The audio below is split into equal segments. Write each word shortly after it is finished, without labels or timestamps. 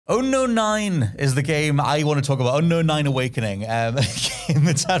Unknown 9 is the game I want to talk about. Unknown 9 Awakening, a game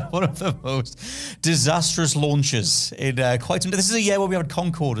that's had one of the most disastrous launches in quite some time. This is a year where we had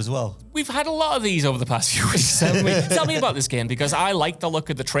Concord as well. We've had a lot of these over the past few weeks, haven't we? Tell me about this game, because I like the look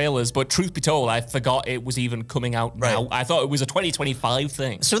of the trailers, but truth be told, I forgot it was even coming out now. I thought it was a 2025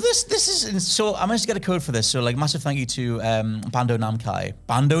 thing. So this is, so I managed to get a code for this. So like massive thank you to Bandai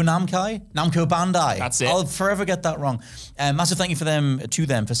Namco. Namco Bandai. That's it. I'll forever get that wrong. Massive thank you to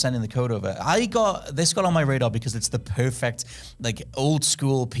them for sending the code over. This got on my radar because it's the perfect like old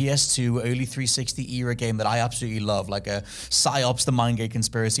school PS2 early 360 era game that I absolutely love, like a PsyOps, the Mindgate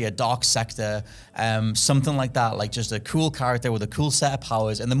Conspiracy, a Dark Sector, something like that, like just a cool character with a cool set of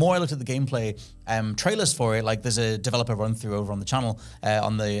powers. And the more I looked at the gameplay trailers for it, like there's a developer run through over on the channel,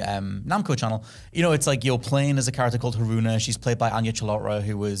 on the Namco channel, you know, it's like you're playing as a character called Haruna. She's played by Anya Chalotra,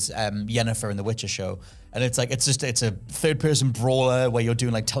 who was Yennefer in the Witcher show. And it's like, it's a third-person brawler where you're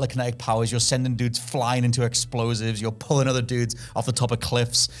doing like telekinetic powers. You're sending dudes flying into explosives. You're pulling other dudes off the top of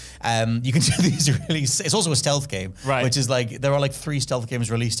cliffs. You can do these really. It's also a stealth game, which is like there are like 3 stealth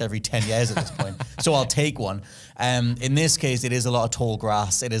games released every 10 years at this point. So I'll take one. In this case, it is a lot of tall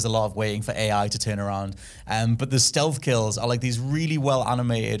grass. It is a lot of waiting for AI to turn around. But the stealth kills are like these really well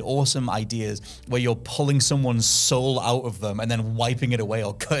animated, awesome ideas where you're pulling someone's soul out of them and then wiping it away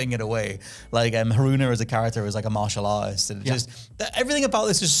or cutting it away. Like Haruna as a character is like a martial artist, and just everything about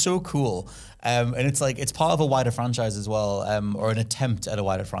this is so cool. And it's like it's part of a wider franchise as well, or an attempt at a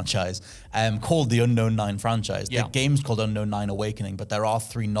wider franchise called the Unknown 9 franchise. The game's called Unknown 9 Awakening, but there are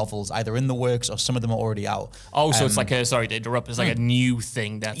 3 novels either in the works or some of them are already out. Oh, so it's like a, sorry to interrupt, it's like a new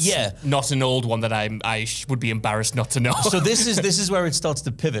thing that's not an old one that I would be embarrassed not to know. So this is where it starts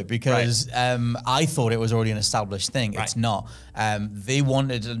to pivot, because I thought it was already an established thing. It's not. They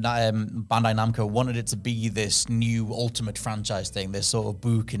wanted, Bandai Namco wanted it to be this new ultimate franchise thing, this sort of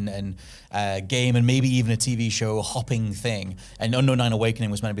book and game and maybe even a TV show hopping thing. And Unknown 9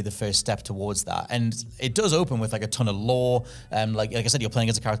 Awakening was meant to be the first step towards that. And it does open with like a ton of lore. Like I said, you're playing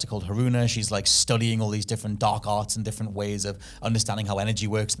as a character called Haruna. She's like studying all these different dark arts and different ways of understanding how energy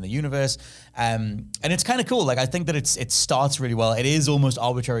works in the universe. And it's kind of cool. Like I think that it starts really well. It is almost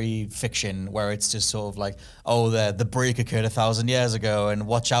arbitrary fiction where it's just sort of like, oh, the break occurred 1,000 years ago and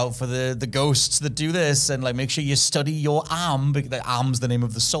watch out for the ghosts that do this, and like make sure you study your arm, because the arm's the name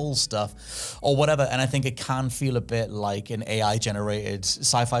of the soul stuff or whatever. And I think it can feel a bit like an AI generated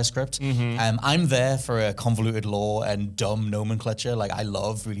sci-fi script. I'm there for a convoluted lore and dumb nomenclature. Like I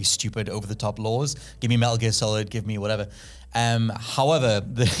love really stupid over the top laws. Give me Metal Gear Solid, give me whatever. However,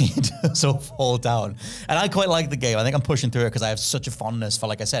 it does all fall down. And I quite like the game. I think I'm pushing through it because I have such a fondness for,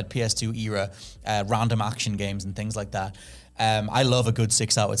 like I said, PS2 era random action games and things like that. I love a good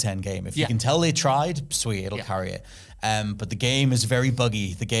 6 out of 10 game. If you can tell they tried, sweet, it'll carry it. But the game is very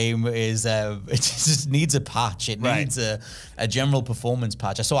buggy. The game is, it just needs a patch. It needs a general performance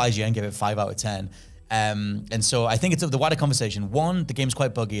patch. I saw IGN give it 5 out of 10. And so I think it's the wider conversation. One, the game's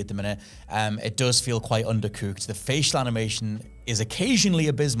quite buggy at the minute. It does feel quite undercooked. The facial animation is occasionally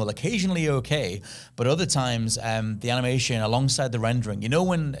abysmal, occasionally okay, but other times the animation alongside the rendering, you know,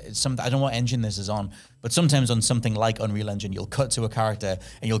 when I don't know what engine this is on, but sometimes on something like Unreal Engine, you'll cut to a character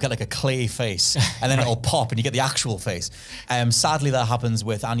and you'll get like a clay face and then it'll pop and you get the actual face. Sadly, that happens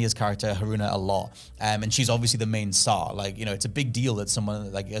with Anya's character, Haruna, a lot. And she's obviously the main star. Like, you know, it's a big deal that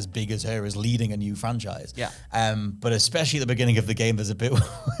someone like as big as her is leading a new franchise. But especially at the beginning of the game, there's a bit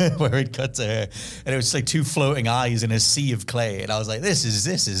where it cut to her and it was like 2 floating eyes in a sea of clay. And I was like, this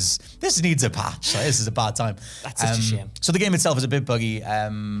needs a patch. Like, this is a bad time. That's such a shame. So the game itself is a bit buggy.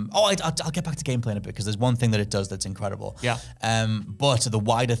 I'll get back to gameplay in a bit, because there's one thing that it does that's incredible. But the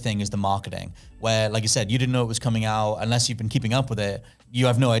wider thing is the marketing, where, like you said, you didn't know it was coming out unless you've been keeping up with it. You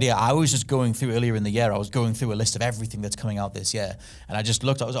have no idea. I was just going through earlier in the year. I was going through a list of everything that's coming out this year, and I just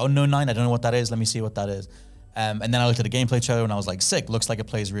looked. I was like, Unknown 9. I don't know what that is. Let me see what that is. And then I looked at a gameplay trailer and I was like, sick, looks like it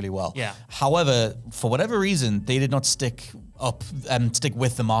plays really well. However, for whatever reason, they did not stick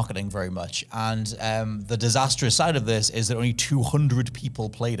with the marketing very much. And the disastrous side of this is that only 200 people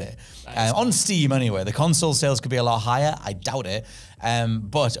played it. On Steam anyway. The console sales could be a lot higher. I doubt it.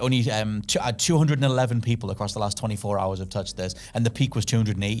 But only 211 people across the last 24 hours have touched this, and the peak was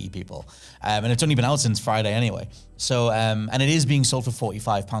 280 people. And it's only been out since Friday anyway. So, and it is being sold for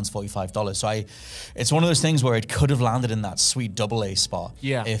 £45, $45. So it's one of those things where it could have landed in that sweet AA spot.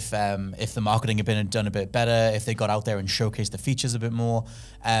 If the marketing had been done a bit better, if they got out there and showcased the features a bit more.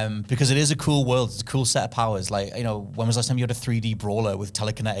 Because it is a cool world, it's a cool set of powers. Like, you know, when was the last time you had a 3D brawler with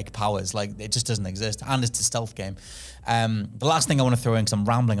telekinetic powers? Like, it just doesn't exist, and it's a stealth game. The last thing I want to throw in, because I'm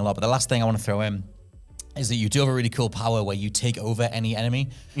rambling a lot, but the last thing I want to throw in is that you do have a really cool power where you take over any enemy.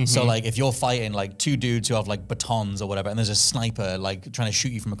 So like if you're fighting like 2 dudes who have like batons or whatever, and there's a sniper like trying to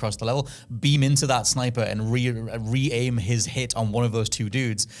shoot you from across the level, beam into that sniper and re-aim his hit on one of those 2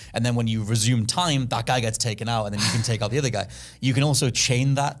 dudes. And then when you resume time, that guy gets taken out and then you can take out the other guy. You can also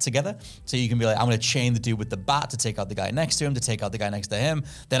chain that together. So you can be like, I'm going to chain the dude with the bat to take out the guy next to him, to take out the guy next to him.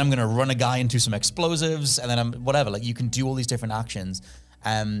 Then I'm going to run a guy into some explosives, and then whatever. Like you can do all these different actions.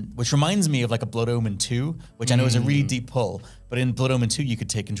 Which reminds me of like a Blood Omen 2, which I know is a really deep pull, but in Blood Omen 2, you could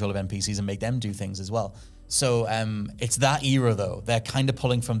take control of NPCs and make them do things as well. So it's that era though. They're kind of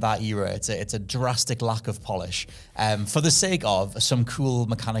pulling from that era. It's a drastic lack of polish for the sake of some cool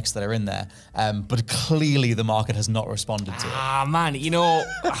mechanics that are in there. But clearly the market has not responded to it. Ah, man, you know,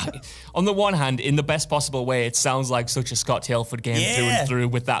 on the one hand, in the best possible way, it sounds like such a Scott Tailford game through and through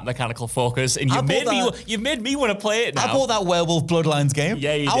with that mechanical focus. And you've made me want to play it now. I bought that Werewolf Bloodlines game.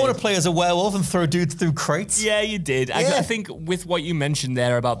 Yeah, you did. I want to play as a werewolf and throw dudes through crates. Yeah, you did. Yeah. I think with what you mentioned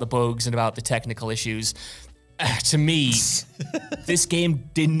there about the bugs and about the technical issues, to me, this game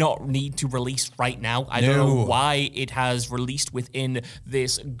did not need to release right now. I don't know why it has released within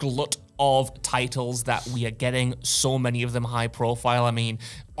this glut of titles that we are getting, so many of them high profile. I mean,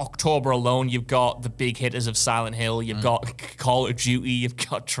 October alone, you've got the big hitters of Silent Hill, you've got Call of Duty, you've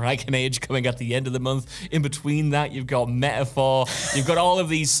got Dragon Age coming at the end of the month. In between that, you've got Metaphor, you've got all of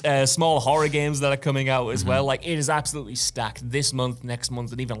these small horror games that are coming out as well. Like, it is absolutely stacked this month, next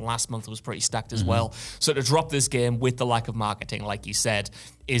month, and even last month was pretty stacked as well. So to drop this game with the lack of marketing, like you said,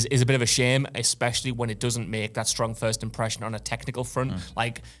 is a bit of a shame, especially when it doesn't make that strong first impression on a technical front.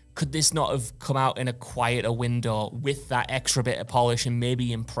 Like, could this not have come out in a quieter window with that extra bit of polish and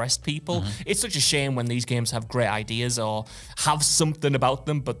maybe impressed people? It's such a shame when these games have great ideas or have something about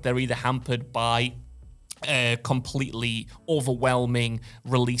them, but they're either hampered by a completely overwhelming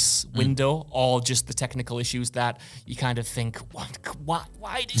release window or just the technical issues that you kind of think,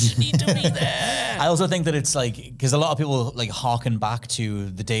 why did you need to be there? I also think that it's like, because a lot of people like harken back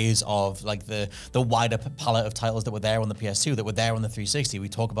to the days of like the wider palette of titles that were there on the PS2, that were there on the 360. We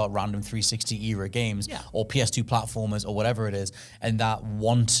talk about random 360 era games or PS2 platformers or whatever it is, and that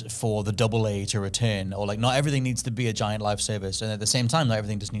want for the AA to return, or like not everything needs to be a giant live service, and at the same time not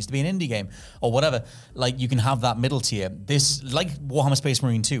everything just needs to be an indie game or whatever. Like you can have that middle tier. This, like Warhammer Space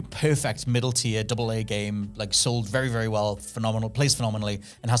Marine 2, perfect middle tier AA game, like sold very, very well, phenomenal, plays phenomenally,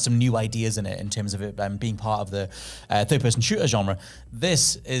 and has some new ideas in it in terms of it being part of the third-person shooter genre.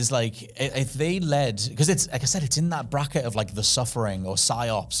 This is like, if they led, because it's, like I said, it's in that bracket of like The Suffering or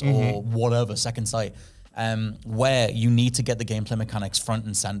PsyOps or whatever, Second Sight, where you need to get the gameplay mechanics front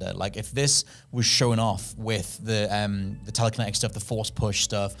and center. Like if this was shown off with the telekinetic stuff, the force push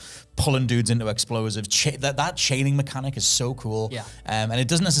stuff, pulling dudes into explosives, that chaining mechanic is so cool. And it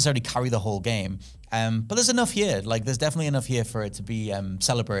doesn't necessarily carry the whole game. But there's enough here. Like there's definitely enough here for it to be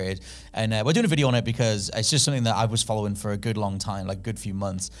celebrated. And we're doing a video on it because it's just something that I was following for a good long time, like a good few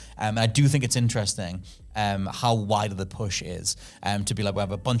months. And I do think it's interesting how wide the push is. To be like, we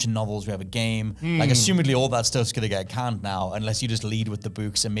have a bunch of novels, we have a game. Like assumedly all that stuff's gonna get canned now, unless you just lead with the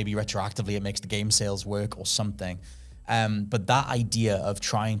books and maybe retroactively it makes the game sales work or something. But that idea of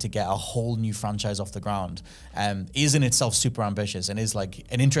trying to get a whole new franchise off the ground is in itself super ambitious and is like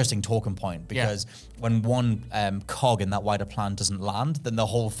an interesting talking point, because when one cog in that wider plan doesn't land, then the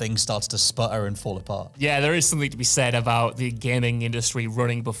whole thing starts to sputter and fall apart. Yeah, there is something to be said about the gaming industry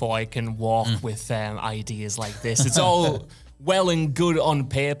running before I can walk with ideas like this. It's all well and good on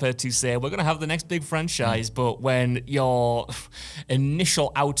paper to say we're going to have the next big franchise, but when your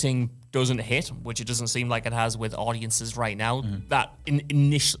initial outing doesn't hit, which it doesn't seem like it has with audiences right now, that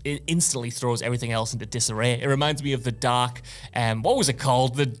instantly throws everything else into disarray. It reminds me of the Dark, what was it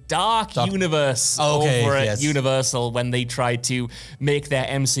called? The Dark Universe over at Universal, when they tried to make their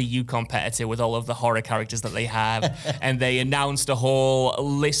MCU competitor with all of the horror characters that they have. And they announced a whole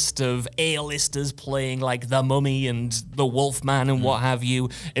list of A-listers playing like the Mummy and the Wolfman and what have you.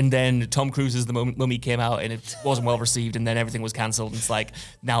 And then Tom Cruise's The Mummy came out and it wasn't well received, and then everything was cancelled. And it's like,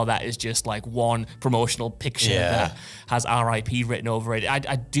 now that is just like one promotional picture that has RIP written over it.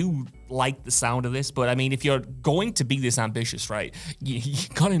 I do like the sound of this, but I mean, if you're going to be this ambitious, right, you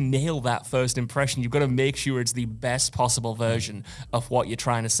gotta nail that first impression. You've got to make sure it's the best possible version of what you're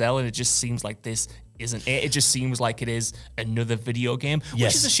trying to sell, and it just seems like this isn't it. It just seems like it is another video game,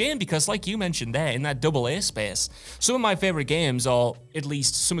 which is a shame, because like you mentioned there, in that AA space, some of my favorite games, or at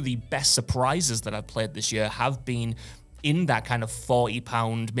least some of the best surprises that I've played this year, have been in that kind of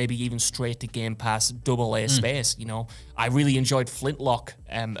 £40, maybe even straight to Game Pass AA space. You know, I really enjoyed Flintlock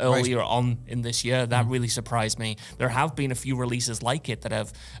earlier on in this year. That really surprised me. There have been a few releases like it that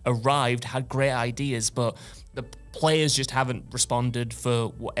have arrived, had great ideas, but the players just haven't responded for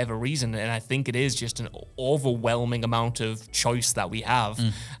whatever reason. And I think it is just an overwhelming amount of choice that we have.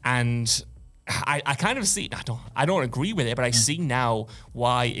 And I kind of see, I don't agree with it, but I see now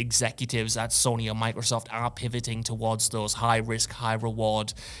why executives at Sony or Microsoft are pivoting towards those high risk, high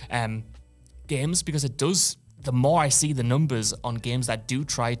reward games, because it does, the more I see the numbers on games that do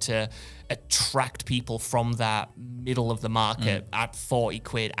try to attract people from that middle of the market at 40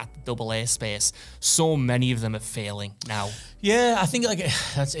 quid at the AA space, so many of them are failing now. Yeah, I think like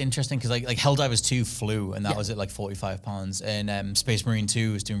that's interesting because like Helldivers 2 flew and that was at like £45, and Space Marine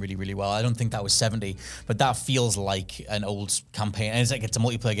 2 is doing really, really well. I don't think that was 70, but that feels like an old campaign, and it's like it's a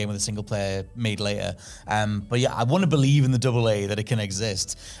multiplayer game with a single player made later. But yeah, I want to believe in the AA that it can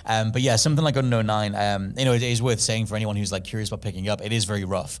exist. But yeah, something like Unknown 9, you know, it is worth saying for anyone who's like curious about picking up. It is very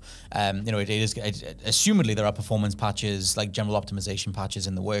rough. You know, assumedly there are performance patches, like general optimization patches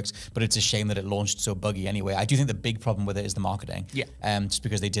in the works, but it's a shame that it launched so buggy anyway. I do think the big problem with it is the marketing. Just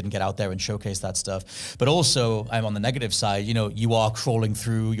because they didn't get out there and showcase that stuff. But also, on the negative side, you know, you are crawling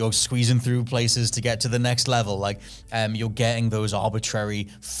through, you're squeezing through places to get to the next level. Like, you're getting those arbitrary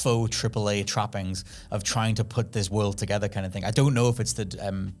faux AAA trappings of trying to put this world together kind of thing. I don't know if it's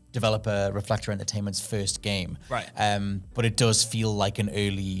the developer Reflector Entertainment's first game. Right. But it does feel like an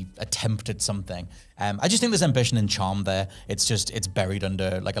early attempt at something. I just think there's ambition and charm there. It's buried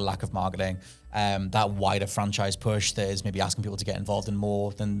under like a lack of marketing. That wider franchise push that is maybe asking people to get involved in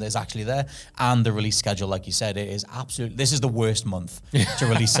more than there's actually there. And the release schedule, like you said, it is absolutely, this is the worst month to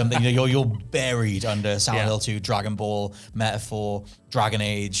release something. You know, you're buried under Silent Hill 2, Dragon Ball, Metaphor, Dragon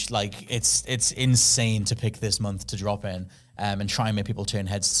Age. Like it's insane to pick this month to drop in. And try and make people turn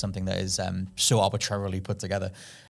heads to something that is so arbitrarily put together.